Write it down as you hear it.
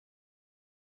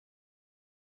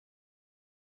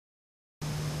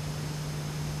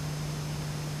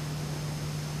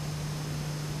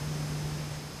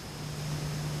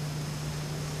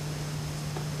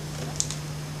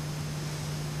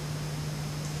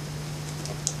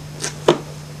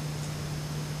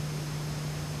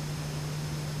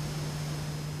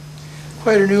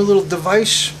Quite a new little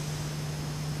device.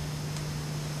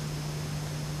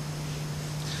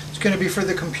 It's going to be for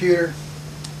the computer.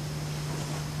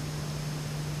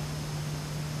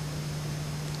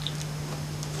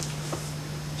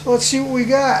 So let's see what we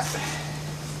got.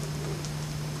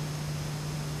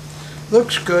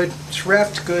 Looks good. It's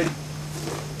wrapped good.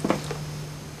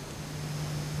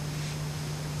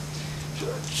 So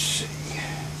let's see.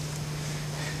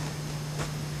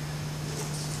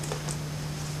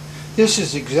 This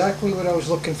is exactly what I was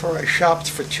looking for. I shopped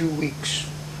for 2 weeks.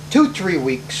 3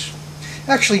 weeks.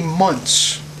 Actually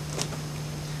months.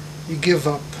 You give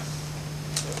up.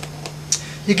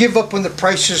 You give up when the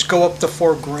prices go up to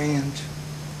 $4 grand.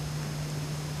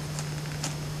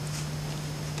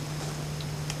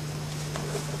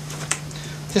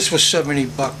 This was $70.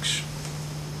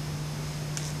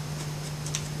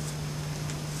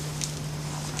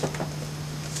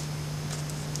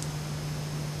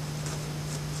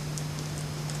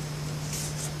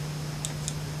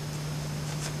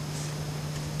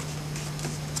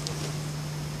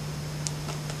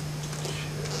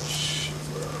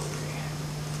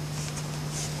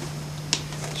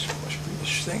 This must be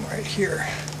this thing right here.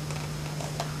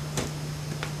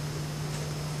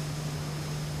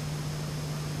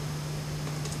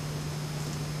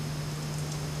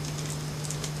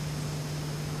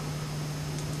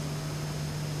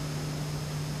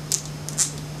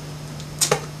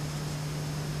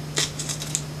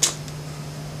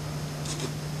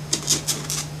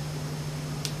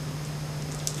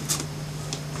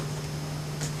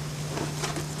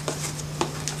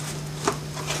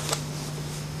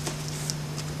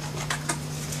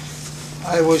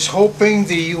 I was hoping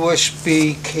the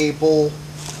USB cable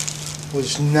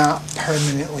was not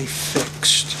permanently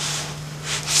fixed,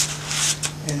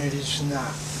 and it is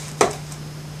not.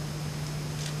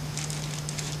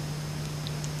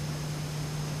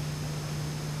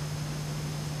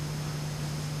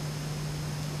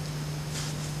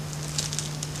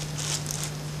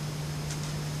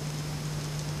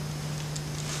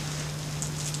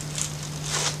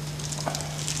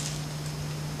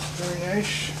 Very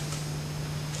nice.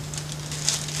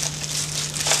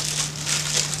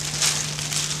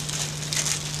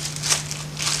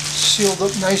 Sealed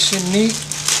up nice and neat.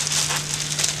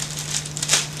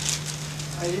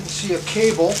 I didn't see a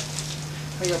cable.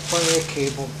 I got plenty of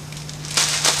cable.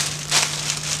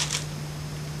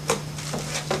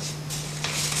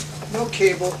 No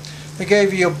cable. They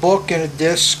gave you a book and a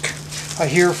disc. I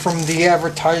hear from the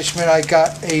advertisement I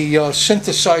got a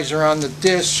synthesizer on the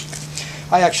disc.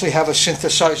 I actually have a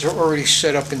synthesizer already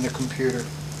set up in the computer.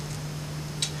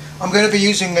 I'm going to be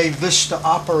using a Vista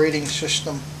operating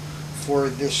system for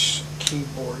this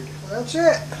keyboard. That's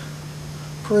it.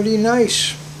 Pretty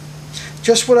nice.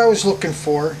 Just what I was looking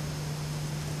for.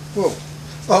 Whoa.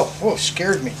 Oh, whoa,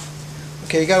 scared me.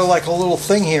 Okay, you got like a little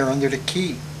thing here under the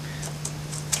key.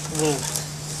 A little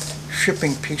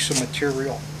shipping piece of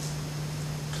material.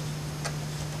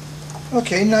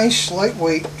 Okay, nice,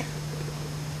 lightweight.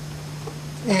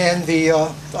 And the,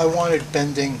 I wanted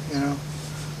bending, you know.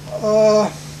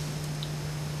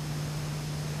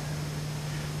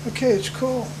 Okay, it's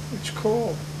cool. It's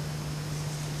cool.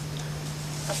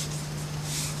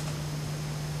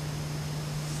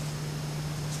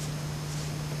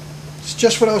 It's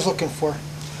just what I was looking for.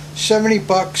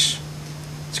 $70.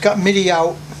 It's got MIDI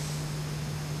out.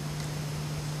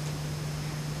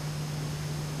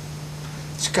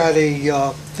 It's got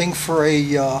a thing for a,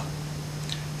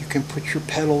 you can put your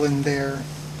pedal in there.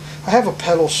 I have a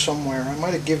pedal somewhere. I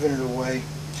might have given it away.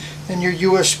 And your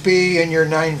USB and your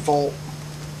 9-volt.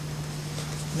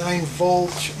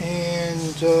 9-volt,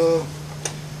 and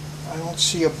I don't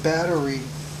see a battery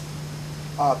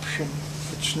option.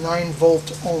 It's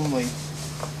 9-volt only.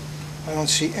 I don't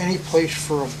see any place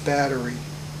for a battery.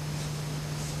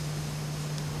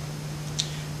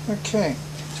 Okay,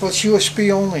 so it's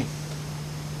USB only.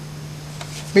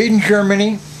 Made in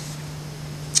Germany.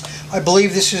 I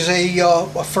believe this is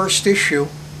a first issue.